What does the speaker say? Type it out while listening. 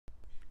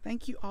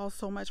Thank you all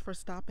so much for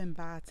stopping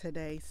by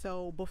today.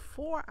 So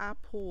before I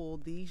pull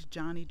these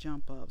Johnny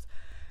jump ups,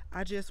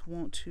 I just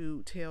want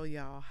to tell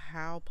y'all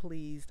how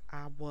pleased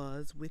I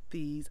was with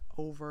these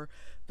over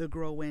the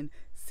growing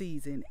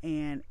season.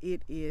 And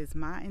it is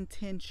my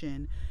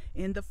intention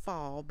in the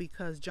fall,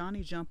 because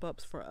Johnny jump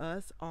ups for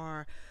us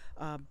are,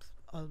 uh,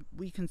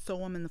 we can sow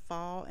them in the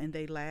fall and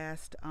they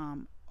last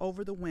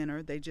over the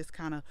winter. They just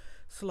kind of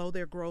slow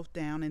their growth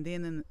down, and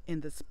then in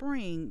the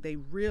spring they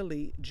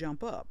really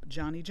jump up,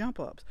 Johnny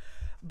jump ups.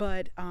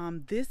 But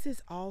this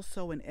is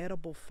also an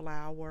edible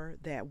flower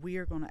that we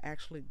are going to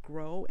actually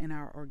grow in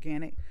our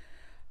organic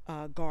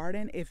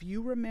garden. If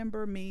you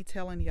remember me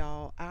telling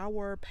y'all,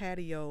 our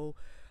patio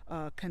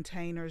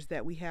containers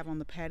that we have on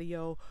the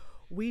patio,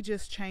 we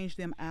just change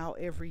them out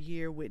every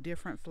year with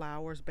different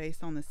flowers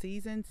based on the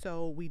season.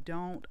 So we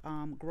don't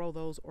grow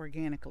those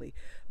organically,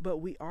 but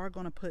we are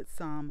going to put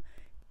some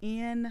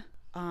in.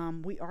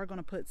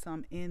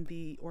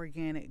 The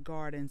organic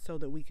garden so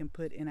that we can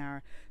put in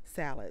our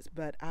salads.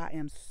 But I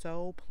am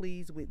so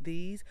pleased with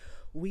these.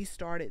 We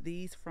started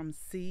these from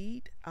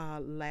seed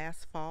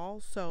last fall.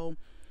 So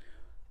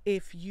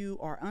if you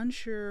are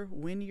unsure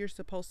when you're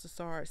supposed to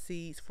start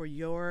seeds for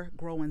your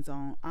growing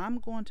zone, I'm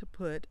going to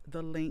put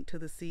the link to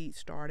the seed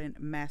starting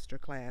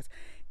masterclass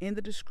in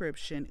the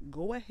description.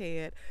 Go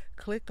ahead,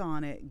 click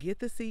on it, get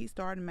the seed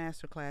starting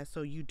masterclass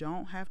so you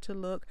don't have to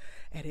look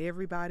at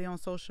everybody on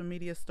social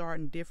media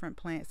starting different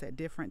plants at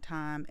different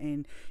time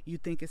and you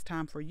think it's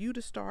time for you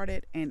to start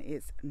it and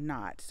it's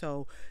not.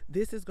 So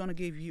this is going to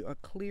give you a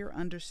clear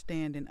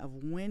understanding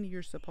of when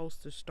you're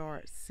supposed to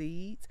start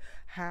seeds,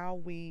 how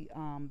we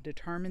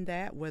determine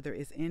that, whether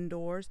it's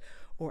indoors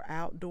or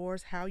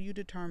outdoors, how you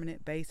determine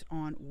it based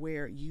on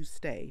where you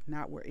stay,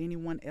 not where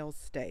anyone else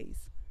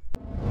stays.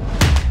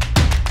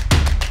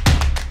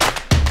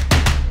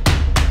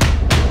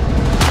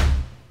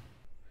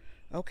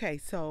 Okay,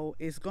 so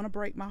it's going to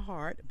break my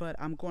heart, but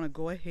I'm going to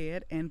go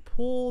ahead and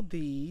pull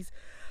these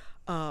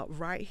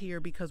right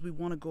here because we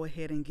want to go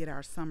ahead and get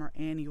our summer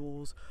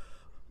annuals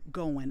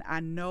going.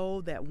 I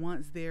know that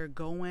once they're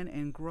going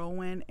and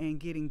growing and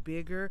getting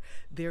bigger,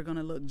 they're going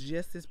to look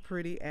just as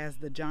pretty as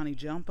the Johnny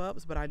jump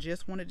ups. But I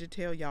just wanted to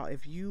tell y'all,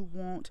 if you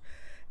want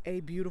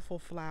a beautiful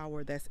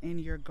flower that's in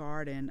your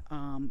garden,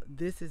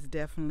 this is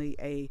definitely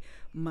a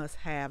must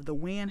have. The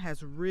wind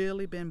has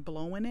really been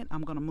blowing it.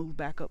 I'm going to move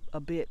back up a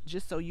bit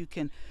just so you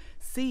can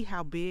see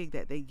how big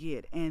that they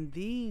get. And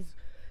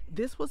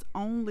this was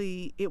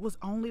only, it was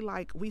only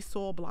like, we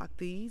soil blocked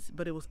these,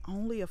 but it was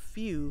only a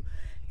few,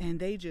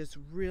 and they just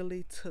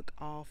really took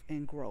off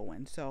and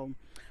growing. So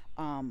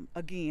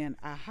again,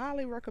 I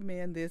highly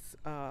recommend this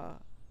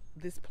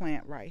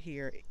plant right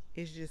here.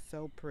 It's just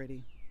so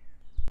pretty.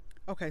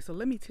 Okay, so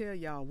let me tell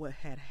y'all what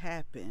had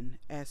happened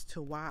as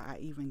to why I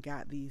even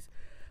got these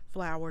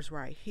flowers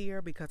right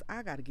here, because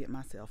I got to get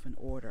myself in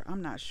order.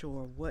 I'm not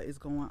sure what is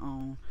going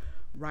on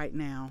right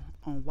now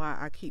on why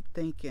I keep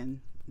thinking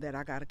that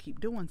I got to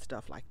keep doing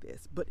stuff like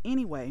this. But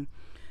anyway,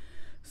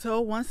 so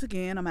once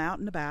again, I'm out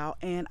and about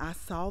and I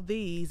saw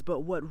these,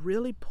 but what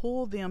really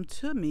pulled them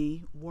to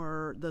me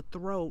were the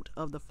throat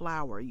of the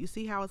flower. You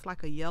see how it's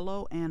like a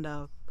yellow and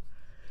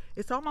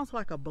it's almost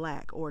like a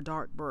black or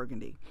dark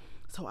burgundy.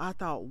 So I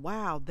thought,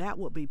 wow, that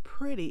would be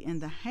pretty in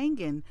the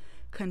hanging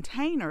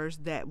containers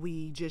that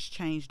we just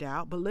changed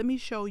out. But let me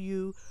show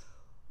you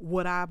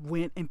what I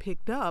went and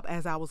picked up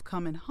as I was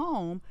coming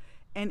home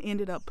and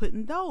ended up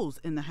putting those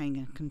in the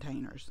hanging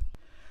containers.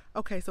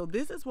 Okay, so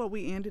this is what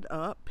we ended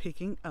up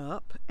picking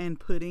up and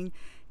putting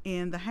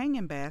in the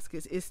hanging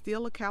baskets. It's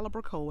still a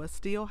calibrachoa,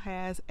 still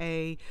has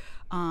a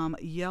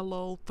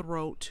yellow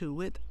throat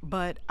to it,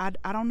 but I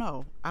don't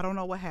know. I don't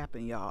know what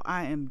happened, y'all.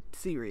 I am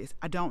serious.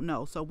 I don't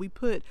know. So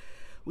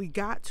we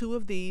got two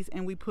of these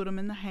and we put them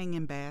in the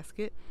hanging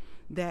basket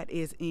that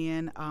is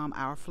in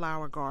our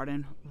flower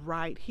garden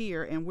right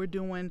here, and we're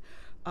doing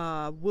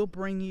we'll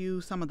bring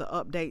you some of the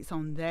updates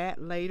on that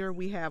later.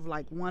 We have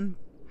like one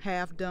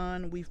half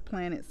done. We've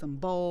planted some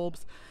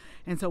bulbs,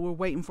 and so we're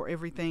waiting for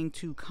everything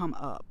to come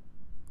up.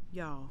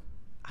 Y'all,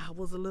 I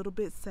was a little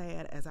bit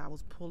sad as I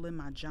was pulling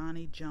my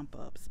Johnny jump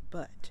ups,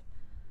 but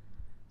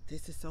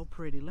this is so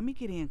pretty. Let me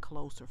get in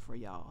closer for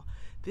y'all.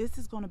 This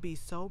is going to be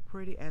so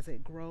pretty as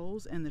it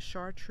grows, and the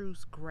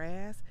chartreuse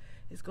grass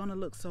is going to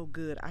look so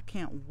good. I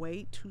can't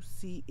wait to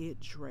see it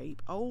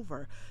drape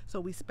over.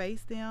 So we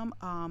spaced them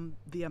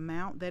the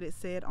amount that it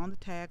said on the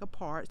tag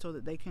apart so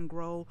that they can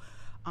grow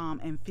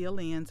and fill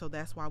in. So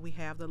that's why we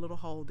have the little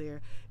hole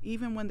there.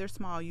 Even when they're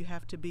small, you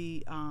have to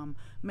be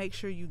make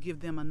sure you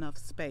give them enough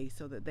space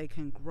so that they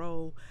can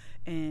grow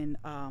and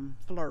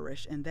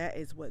flourish, and that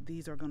is what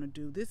these are going to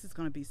do. This is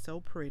going to be so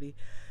pretty.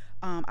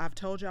 I've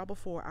told y'all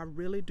before, I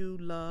really do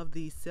love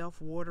these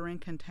self-watering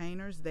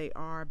containers. They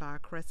are by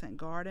Crescent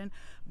Garden,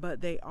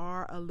 but they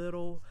are a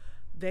little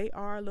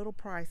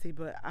pricey,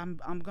 but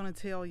I'm going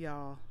to tell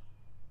y'all,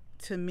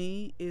 to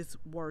me, it's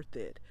worth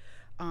it.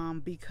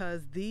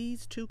 because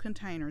these two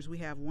containers, we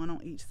have one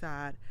on each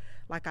side,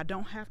 like I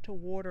don't have to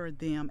water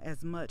them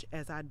as much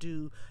as I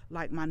do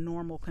like my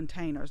normal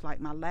containers. Like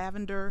my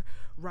lavender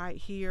right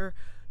here,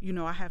 you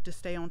know, I have to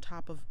stay on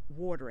top of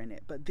watering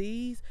it. But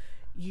these,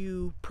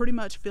 you pretty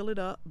much fill it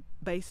up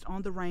based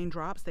on the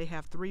raindrops. They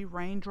have 3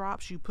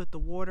 raindrops. You put the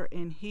water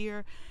in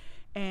here,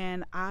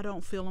 and I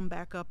don't fill them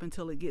back up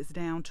until it gets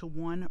down to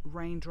 1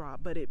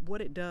 raindrop. But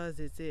what it does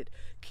is it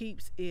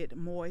keeps it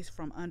moist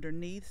from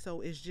underneath, so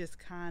it's just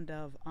kind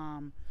of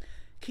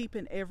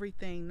keeping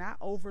everything not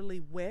overly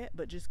wet,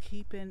 but just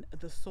keeping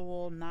the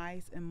soil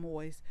nice and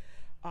moist,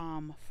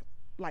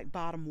 like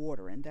bottom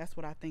watering. That's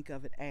what I think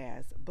of it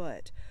as.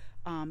 But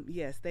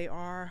yes, they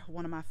are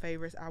one of my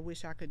favorites. I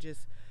wish I could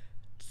just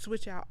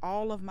switch out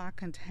all of my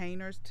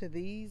containers to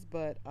these,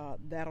 but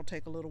that'll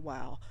take a little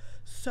while.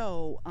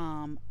 So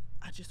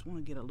I just want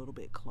to get a little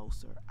bit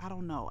closer. I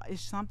don't know,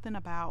 it's something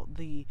about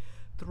the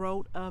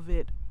throat of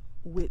it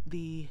with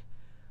the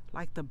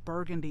like the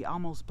burgundy,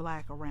 almost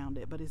black around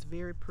it, but it's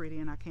very pretty,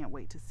 and I can't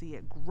wait to see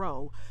it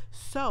grow.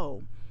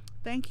 So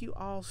thank you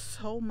all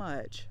so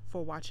much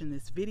for watching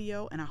this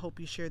video, and I hope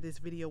you share this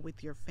video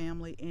with your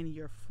family and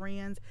your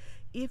friends.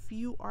 If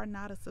you are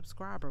not a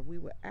subscriber, we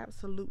would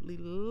absolutely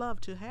love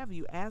to have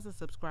you as a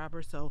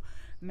subscriber, so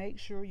make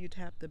sure you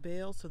tap the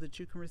bell so that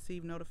you can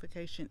receive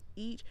notification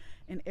each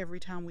and every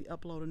time we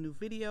upload a new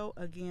video.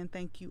 Again,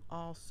 thank you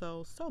all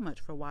so much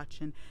for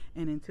watching,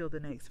 and until the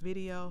next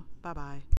video, bye bye.